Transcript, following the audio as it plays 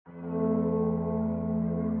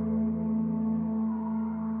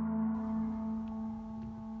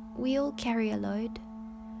We all carry a load.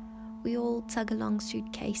 We all tug along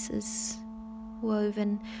suitcases,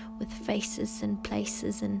 woven with faces and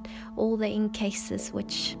places and all the incases,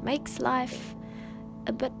 which makes life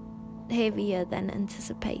a bit heavier than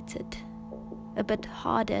anticipated, a bit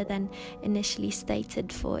harder than initially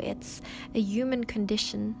stated, for it's a human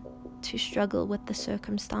condition to struggle with the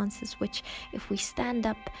circumstances which, if we stand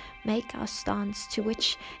up, make our stance, to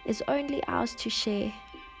which is only ours to share,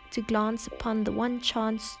 to glance upon the one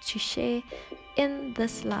chance to share in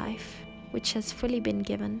this life which has fully been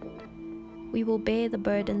given. We will bear the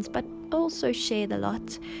burdens, but also share the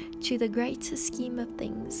lot to the greater scheme of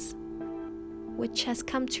things, which has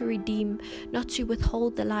come to redeem, not to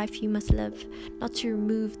withhold the life you must live, not to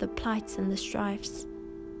remove the plights and the strifes,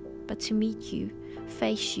 but to meet you,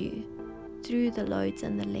 face you, through the loads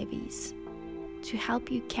and the levies, to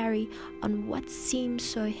help you carry on what seems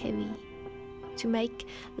so heavy, to make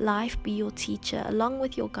life be your teacher along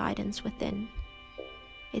with your guidance within.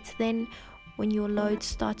 It's then when your load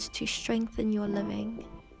starts to strengthen your living.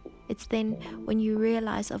 It's then when you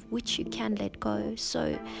realize of which you can let go.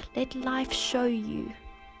 So let life show you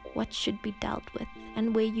what should be dealt with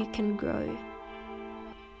and where you can grow.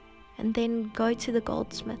 And then go to the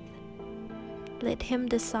goldsmith. Let him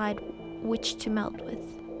decide which to melt with.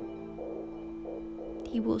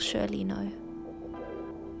 He will surely know.